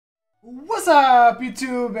What's up,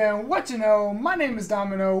 YouTube, and what you know? My name is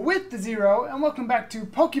Domin0 with the Zero, and welcome back to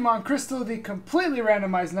Pokemon Crystal, the completely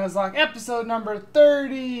randomized Nuzlocke, episode number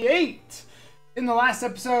 38. In the last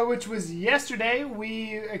episode, which was yesterday,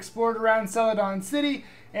 we explored around Celadon City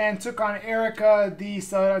and took on Erica, the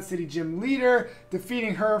Celadon City Gym Leader,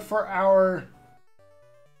 defeating her for our...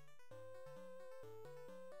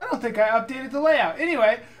 I don't think I updated the layout.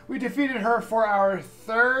 Anyway, we defeated her for our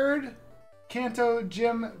third Kanto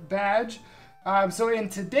Gym badge. So in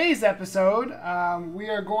today's episode, we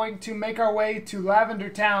are going to make our way to Lavender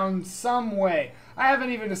Town some way. I haven't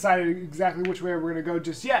even decided exactly which way we're going to go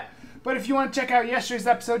just yet. But if you want to check out yesterday's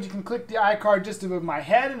episode, you can click the icon just above my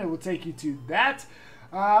head and it will take you to that.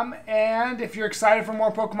 And if you're excited for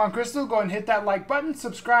more Pokemon Crystal, go and hit that like button.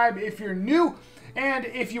 Subscribe if you're new. And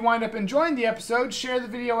if you wind up enjoying the episode, share the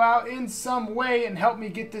video out in some way and help me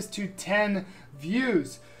get this to 10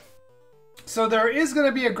 views. So there is going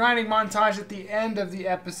to be a grinding montage at the end of the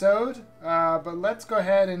episode, but let's go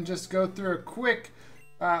ahead and just go through a quick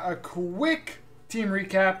team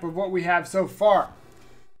recap of what we have so far.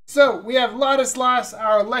 So we have Ladislas,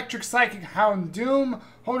 our electric psychic Houndoom,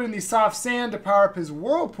 holding the soft sand to power up his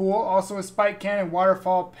Whirlpool, also a spike cannon,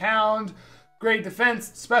 waterfall, pound, great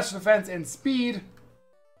defense, special defense, and speed.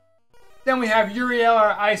 Then we have Uriel,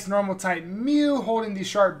 our ice normal type Mew, holding the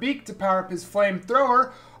sharp beak to power up his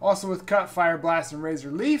flamethrower, also with cut, fire blast, and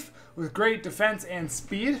razor leaf, with great defense and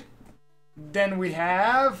speed. Then we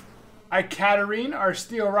have Ikatarine, our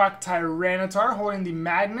steel rock Tyranitar, holding the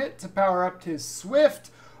magnet to power up his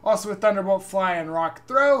swift, also with thunderbolt, fly, and rock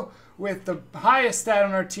throw, with the highest stat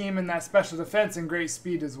on our team in that special defense and great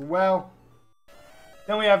speed as well.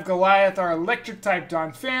 Then we have Goliath, our electric type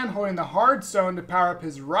Donphan, holding the hard stone to power up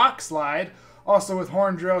his rock slide, also with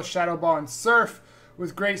horn drill, shadow ball, and surf,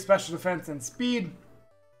 with great special defense and speed.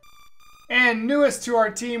 And newest to our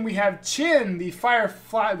team, we have Chin, the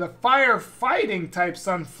firefighting type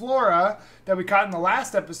Sunflora that we caught in the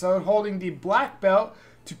last episode, holding the black belt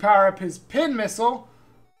to power up his pin missile,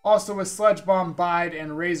 also with Sludge Bomb, Bide,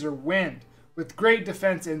 and Razor Wind, with great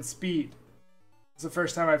defense and speed. It's the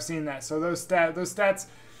first time I've seen that, so those stats,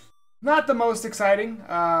 not the most exciting,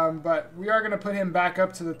 but we are going to put him back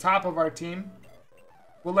up to the top of our team.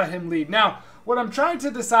 We'll let him lead. Now, what I'm trying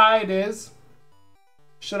to decide is,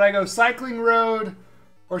 should I go Cycling Road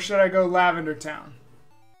or should I go Lavender Town?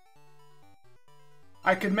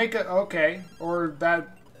 I could make it, okay, or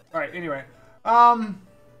that, alright, anyway.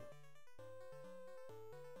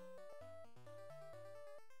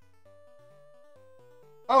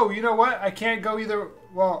 Oh, you know what? I can't go either.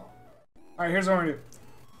 Well, alright, here's what we're going to do.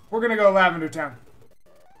 We're going to go Lavender Town.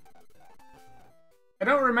 I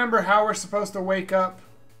don't remember how we're supposed to wake up.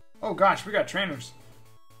 Oh gosh, we got trainers.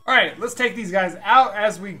 Alright, let's take these guys out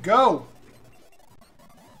as we go.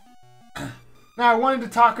 Now, I wanted to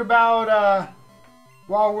talk about,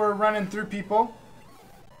 while we're running through people.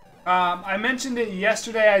 I mentioned it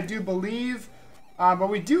yesterday, I do believe. But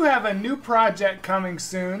we do have a new project coming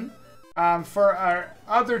soon. For our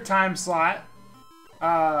other time slot,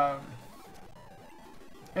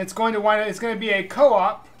 it's going to be a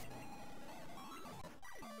co-op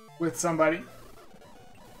with somebody,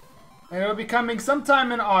 and it'll be coming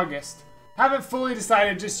sometime in August. Haven't fully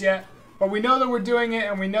decided just yet, but we know that we're doing it,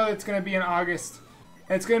 and we know it's going to be in August,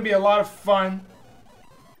 and it's going to be a lot of fun.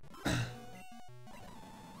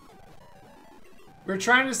 We're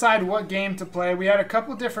trying to decide what game to play. We had a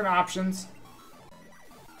couple different options.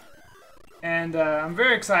 And I'm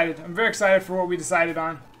very excited. I'm very excited for what we decided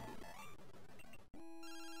on.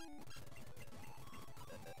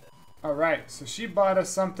 Alright, so she bought us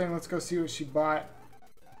something. Let's go see what she bought.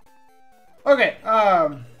 Okay,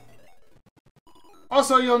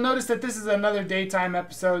 also, you'll notice that this is another daytime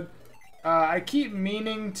episode. I keep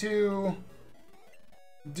meaning to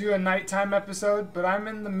do a nighttime episode, but I'm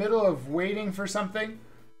in the middle of waiting for something.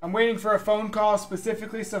 I'm waiting for a phone call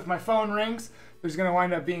specifically, so if my phone rings, there's going to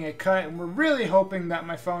wind up being a cut, and we're really hoping that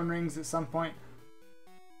my phone rings at some point.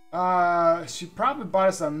 She probably bought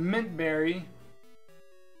us a Mint Berry,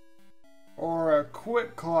 or a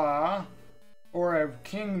Quick Claw, or a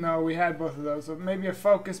King. No, we had both of those. So maybe a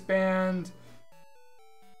Focus Band,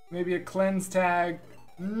 maybe a Cleanse Tag.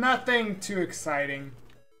 Nothing too exciting.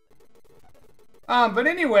 But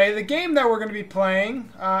anyway, the game that we're going to be playing,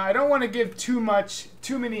 I don't want to give too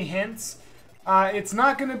many hints. It's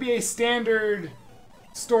not going to be a standard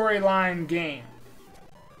storyline game.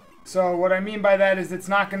 So what I mean by that is it's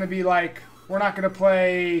not going to be like, we're not going to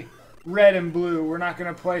play Red and Blue. We're not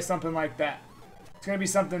going to play something like that. It's going to be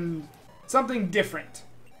something different.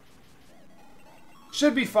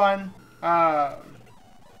 Should be fun.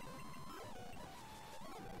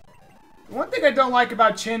 One thing I don't like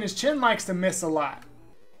about Chin is Chin likes to miss a lot.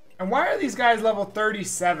 And why are these guys level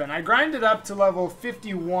 37? I grinded up to level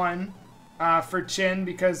 51 for Chin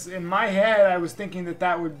because in my head I was thinking that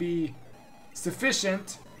that would be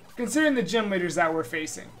sufficient considering the gym leaders that we're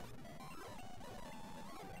facing.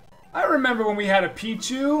 I remember when we had a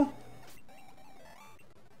Pichu.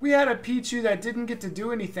 We had a Pichu that didn't get to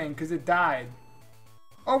do anything because it died.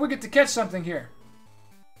 Oh, we get to catch something here.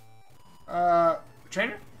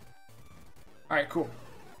 Trainer? Alright, cool.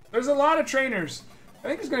 There's a lot of trainers. I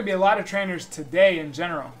think there's going to be a lot of trainers today in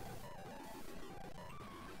general.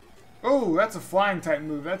 Oh, that's a flying type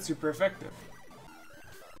move. That's super effective.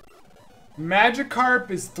 Magikarp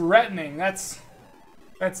is threatening. That's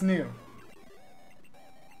new.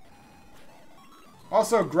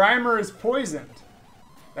 Also, Grimer is poisoned.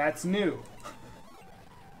 That's new.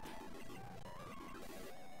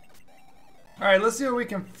 Alright, let's see what we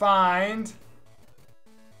can find.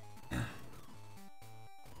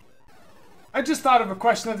 I just thought of a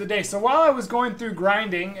question of the day. So while I was going through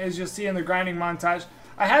grinding, as you'll see in the grinding montage,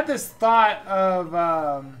 I had this thought of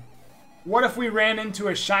what if we ran into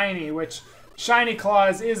a shiny, which shiny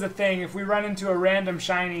claws is a thing. If we run into a random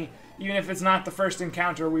shiny, even if it's not the first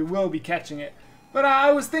encounter, we will be catching it. But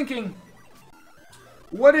I was thinking,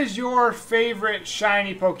 what is your favorite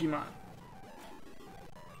shiny Pokemon?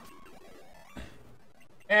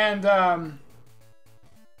 And or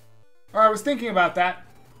I was thinking about that.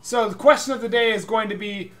 So the question of the day is going to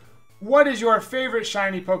be, what is your favorite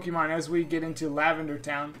shiny Pokemon as we get into Lavender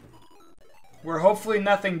Town? Where hopefully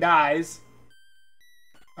nothing dies.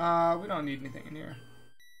 We don't need anything in here.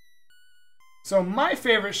 So my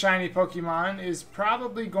favorite shiny Pokemon is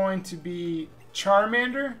probably going to be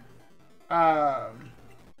Charmander.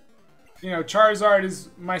 You know, Charizard is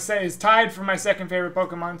tied for my second favorite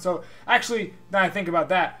Pokemon. So actually, now I think about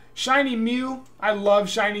that, Shiny Mew. I love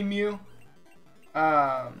Shiny Mew.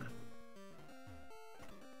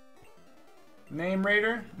 Name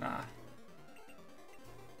Raider? Nah.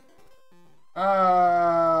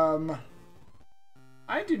 I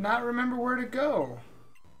do not remember where to go.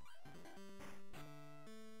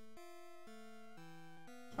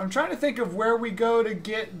 I'm trying to think of where we go to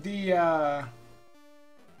get the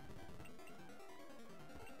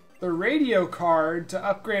radio card to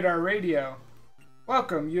upgrade our radio.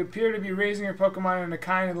 Welcome. You appear to be raising your Pokemon in a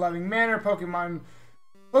kind and loving manner. Pokemon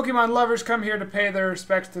lovers come here to pay their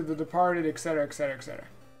respects to the departed, etc., etc., etc.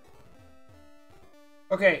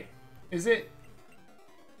 Okay, is it...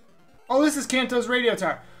 Oh, this is Kanto's radio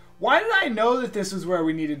tower. Why did I know that this was where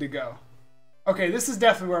we needed to go? Okay, this is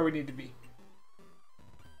definitely where we need to be.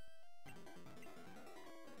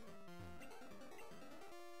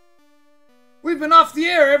 We've been off the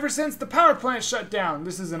air ever since the power plant shut down.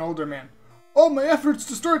 This is an older man. All my efforts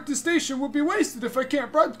to start this station will be wasted if I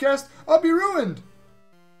can't broadcast. I'll be ruined.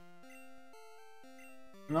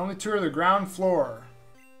 And only tour the ground floor.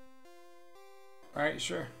 Alright,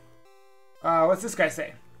 sure. What's this guy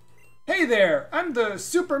say? Hey there, I'm the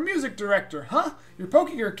super music director. Huh? Your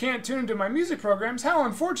Pokegear can't tune into my music programs? How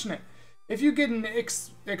unfortunate. If you get an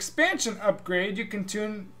expansion upgrade, you can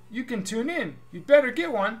tune in. You'd better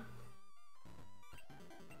get one.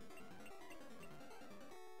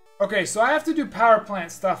 Okay, so I have to do power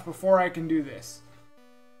plant stuff before I can do this.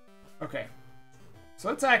 Okay. So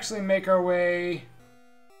let's actually make our way...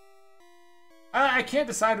 I can't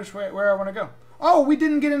decide where I want to go. Oh, we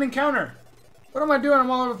didn't get an encounter. What am I doing?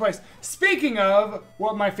 I'm all over the place. Speaking of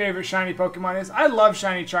what my favorite shiny Pokemon is, I love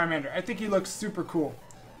shiny Charmander. I think he looks super cool.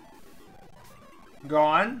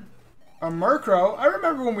 Gone. A Murkrow. I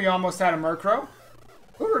remember when we almost had a Murkrow.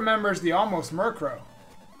 Who remembers the almost Murkrow?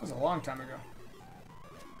 That was a long time ago.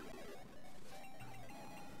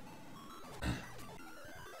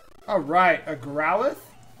 Alright, a Growlithe?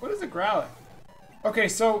 What is a Growlithe? Okay,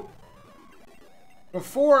 so...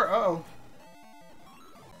 Before...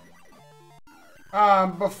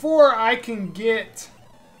 before I can get...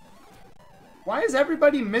 Why is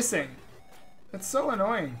everybody missing? That's so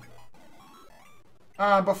annoying.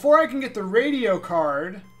 Before I can get the radio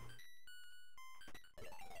card...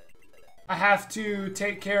 I have to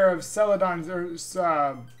take care of Celadon's...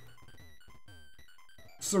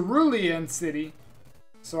 Cerulean City.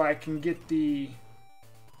 So I can get the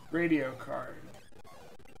radio card.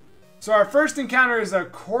 So our first encounter is a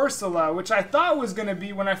Corsola, which I thought was going to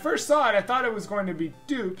be, when I first saw it, I thought it was going to be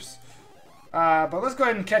dupes. But let's go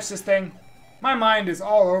ahead and catch this thing. My mind is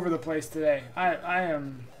all over the place today. I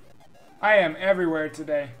am everywhere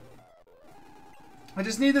today. I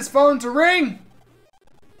just need this phone to ring.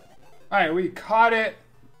 Alright, we caught it.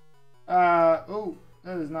 Oh,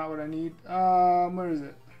 that is not what I need. Where is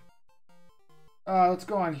it? Let's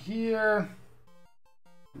go on here.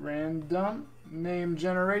 Random name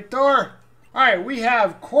generator. Alright, we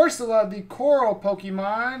have Corsola, the coral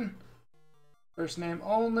Pokemon. First name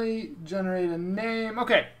only. Generate a name.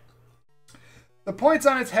 Okay. The points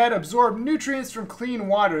on its head absorb nutrients from clean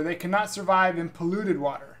water. They cannot survive in polluted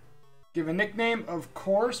water. Give a nickname. Of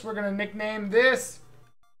course, we're going to nickname this.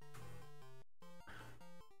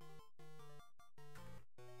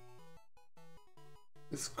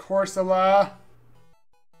 This Corsola.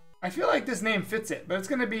 I feel like this name fits it, but it's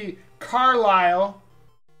going to be Carlisle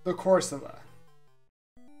the Corsola.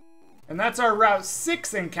 And that's our Route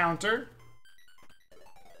 6 encounter.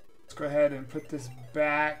 Let's go ahead and put this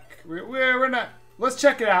back. We're not... Let's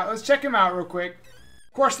check it out. Let's check him out real quick.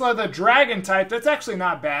 Corsola, the Dragon type. That's actually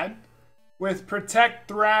not bad. With Protect,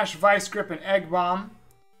 Thrash, Vice Grip, and Egg Bomb.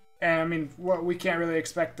 And I mean, we can't really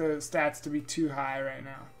expect the stats to be too high right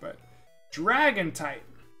now. But Dragon type.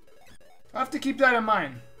 I'll have to keep that in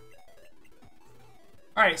mind.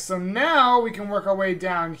 Alright, so now we can work our way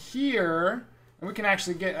down here. And we can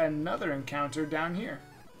actually get another encounter down here.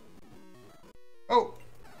 Oh!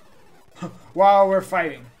 While we're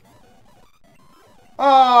fighting.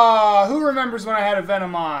 Ah, who remembers when I had a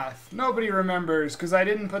Venomoth? Nobody remembers, because I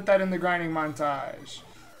didn't put that in the grinding montage.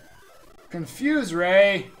 Confuse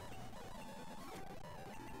Ray.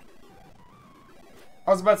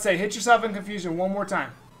 I was about to say, hit yourself in confusion one more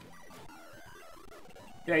time.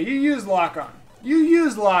 Yeah, you use Lock On. You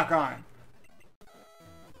use Lock On.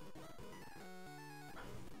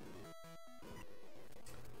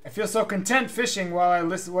 I feel so content fishing while I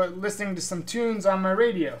listening to some tunes on my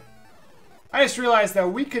radio. I just realized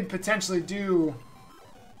that we could potentially do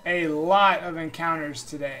a lot of encounters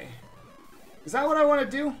today. Is that what I want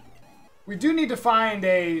to do? We do need to find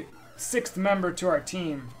a 6th member to our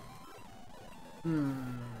team.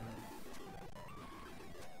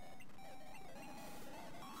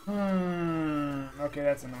 Okay,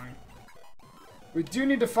 that's annoying. We do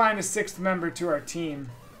need to find a 6th member to our team.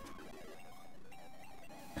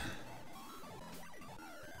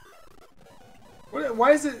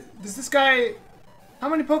 Why is it... Does this guy... How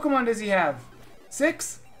many Pokemon does he have?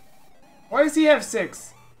 6? Why does he have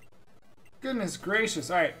 6? Goodness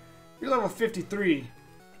gracious. Alright. You're level 53.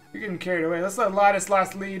 You're getting carried away. Let's let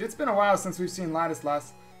Ladislaus lead. It's been a while since we've seen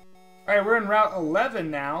Ladislaus. Alright, we're in Route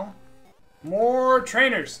 11 now. More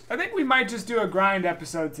trainers. I think we might just do a grind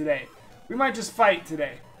episode today. We might just fight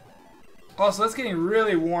today. Also, it's getting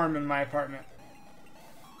really warm in my apartment.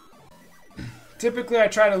 Typically, I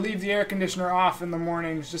try to leave the air conditioner off in the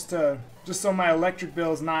mornings just so my electric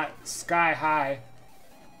bill is not sky high.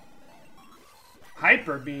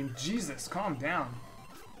 Hyper Beam, Jesus, calm down.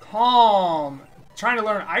 Calm. Trying to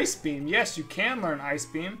learn Ice Beam. Yes, you can learn Ice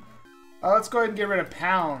Beam. Let's go ahead and get rid of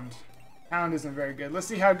Pound. Pound isn't very good. Let's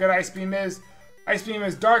see how good Ice Beam is. Ice Beam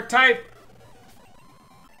is Dark type,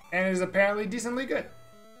 and is apparently decently good.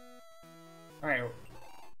 All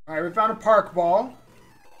right, we found a Park Ball.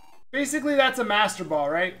 Basically, that's a Master Ball,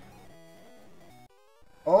 right?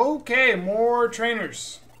 Okay, more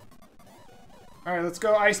trainers. Alright, let's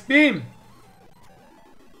go Ice Beam.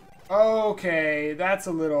 Okay, that's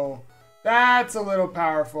a little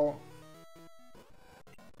powerful.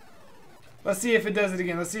 Let's see if it does it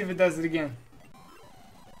again. Let's see if it does it again.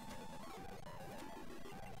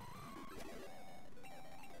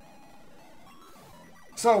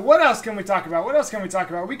 So what else can we talk about? What else can we talk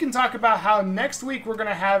about? We can talk about how next week we're going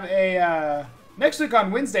to have a... next week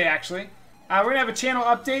on Wednesday, actually. We're going to have a channel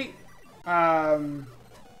update.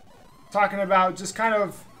 Talking about just kind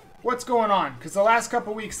of what's going on. Because the last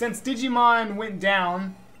couple weeks, since Digimon went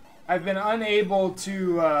down, I've been unable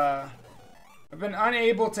to... have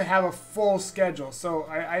a full schedule. So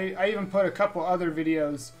I even put a couple other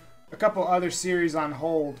videos, a couple other series on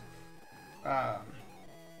hold.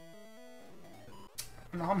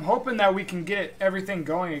 I'm hoping that we can get everything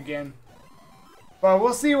going again. But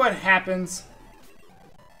we'll see what happens.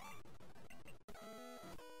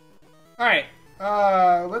 Alright,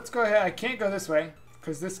 let's go ahead. I can't go this way,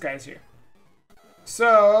 because this guy's here.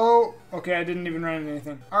 So, okay, I didn't even run into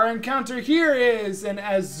anything. Our encounter here is an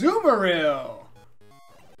Azumarill.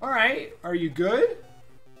 Alright, are you good?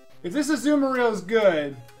 If this Azumarill is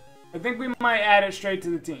good, I think we might add it straight to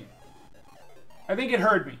the team. I think it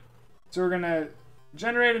heard me. So we're going to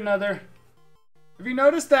generate another. Have you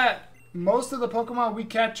noticed that most of the Pokemon we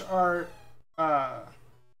catch are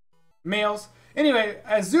males? Anyway,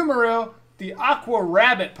 Azumarill, the Aqua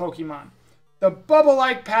Rabbit Pokemon. The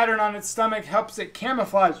bubble-like pattern on its stomach helps it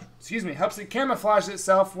camouflage. Helps it camouflage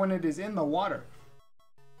itself when it is in the water.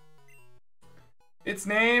 Its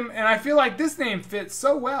name, and I feel like this name fits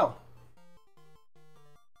so well.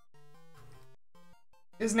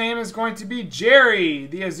 His name is going to be Jerry,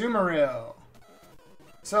 the Azumarill.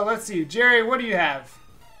 So let's see. Jerry, what do you have?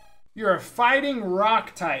 You're a fighting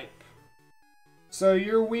rock type. So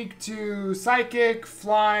you're weak to psychic,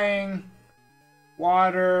 flying,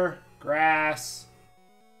 water, grass.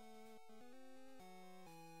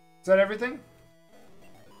 Is that everything?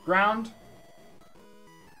 Ground?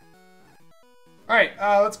 Alright,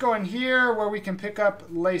 let's go in here where we can pick up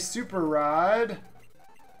Lay Super Rod.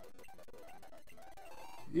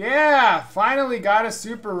 Yeah, finally got a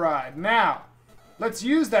Super Rod. Now, let's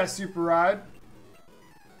use that Super Rod.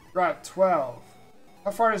 Route 12.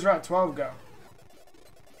 How far does Route 12 go?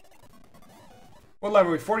 What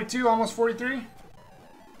level are we? 42? Almost 43?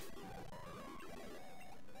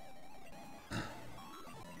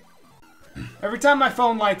 Every time my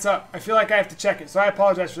phone lights up, I feel like I have to check it, so I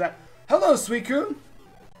apologize for that. Hello, Suicune.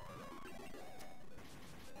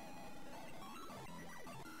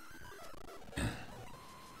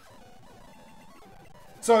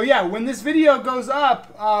 So yeah, when this video goes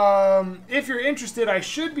up, if you're interested, I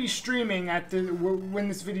should be streaming when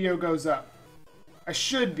this video goes up. I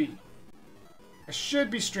should be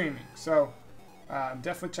streaming, so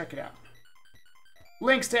definitely check it out.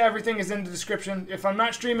 Links to everything is in the description. If I'm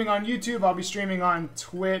not streaming on YouTube, I'll be streaming on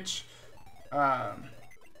Twitch. I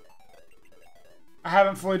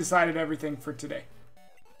haven't fully decided everything for today.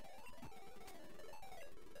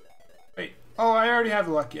 Wait, oh, I already have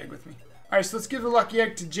the lucky egg with me. Alright, so let's give the lucky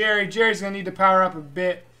egg to Jerry. Jerry's going to need to power up a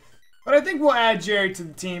bit. But I think we'll add Jerry to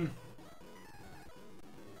the team.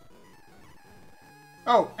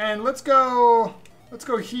 Oh, and let's go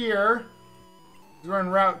here. We're in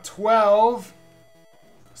Route 12.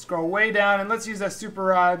 Scroll way down and let's use that Super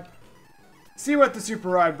Rod. See what the Super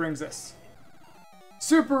Rod brings us.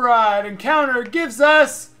 Super Rod encounter gives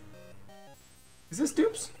us... Is this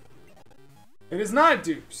dupes? It is not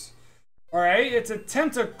dupes. Alright, it's a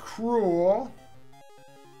Tentacruel,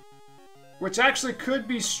 which actually could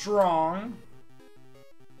be strong.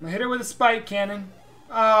 I'm gonna hit it with a Spike Cannon.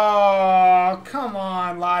 Oh, come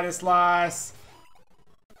on, Ladislaus.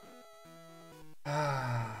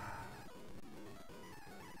 I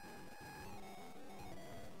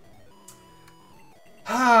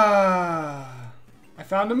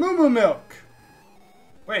found a Moo Moo Milk.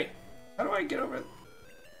 Wait, how do I get over it?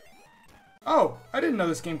 Oh, I didn't know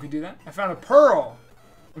this game could do that. I found a Pearl.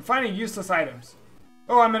 I'm finding useless items.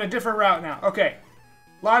 Oh, I'm in a different route now. Okay.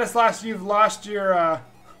 Ladislaus, you've lost your,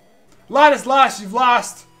 Ladislaus, you've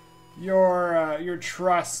lost your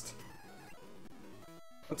trust.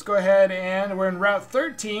 Let's go ahead and we're in Route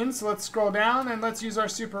 13, so let's scroll down and let's use our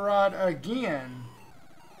Super Rod again.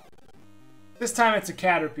 This time it's a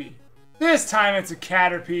Caterpie. This time it's a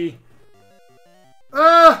Caterpie.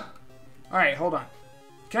 Alright, hold on.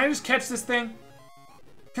 Can I just catch this thing?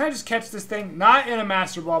 Can I just catch this thing? Not in a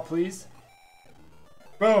Master Ball, please.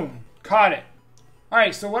 Boom. Caught it.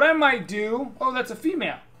 Alright, so what I might do... Oh, that's a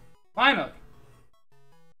female. Finally.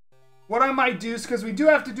 What I might do is, because we do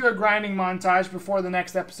have to do a grinding montage before the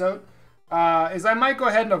next episode, is I might go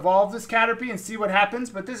ahead and evolve this Caterpie and see what happens.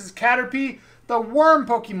 But this is Caterpie, the worm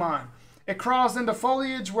Pokemon. It crawls into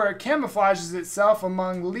foliage where it camouflages itself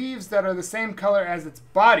among leaves that are the same color as its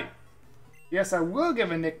body. Yes, I will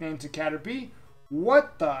give a nickname to Caterpie.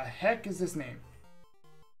 What the heck is this name?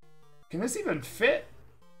 Can this even fit?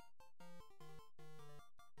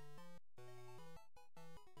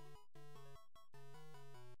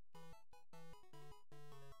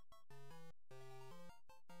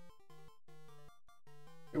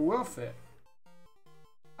 It will fit.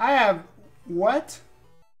 I have... What?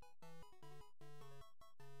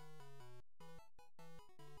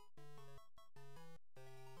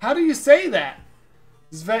 How do you say that?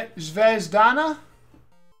 Zvezdana?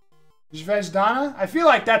 Zvezdana? I feel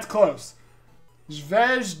like that's close.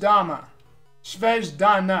 Zvezdama.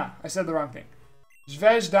 Zvezdana. I said the wrong thing.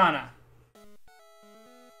 Zvezdana.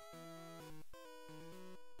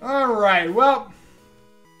 Alright, well,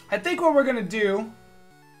 I think what we're going to do,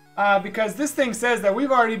 because this thing says that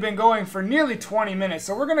we've already been going for nearly 20 minutes,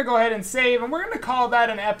 so we're going to go ahead and save, and we're going to call that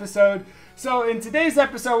an episode. So in today's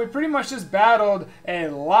episode, we pretty much just battled a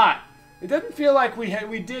lot. It doesn't feel like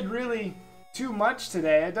we did really too much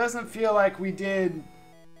today. It doesn't feel like we did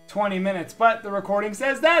 20 minutes, but the recording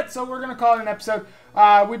says that, so we're going to call it an episode.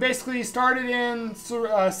 We basically started in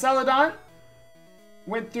Celadon,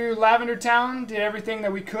 went through Lavender Town, did everything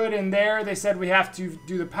that we could in there. They said we have to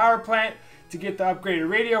do the power plant to get the upgraded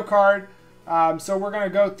radio card. So we're going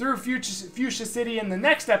to go through Fuchsia City in the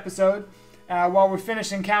next episode. While we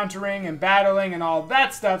finish encountering and battling and all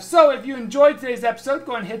that stuff. So if you enjoyed today's episode,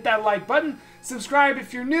 go ahead and hit that like button. Subscribe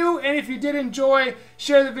if you're new, and if you did enjoy,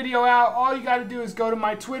 share the video out. All you got to do is go to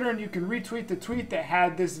my Twitter and you can retweet the tweet that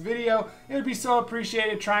had this video. It would be so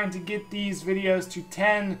appreciated trying to get these videos to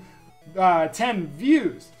 10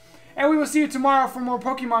 views. And we will see you tomorrow for more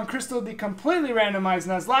Pokemon Crystal, the completely randomized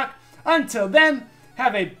Nuzlocke. Until then,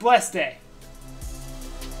 have a blessed day.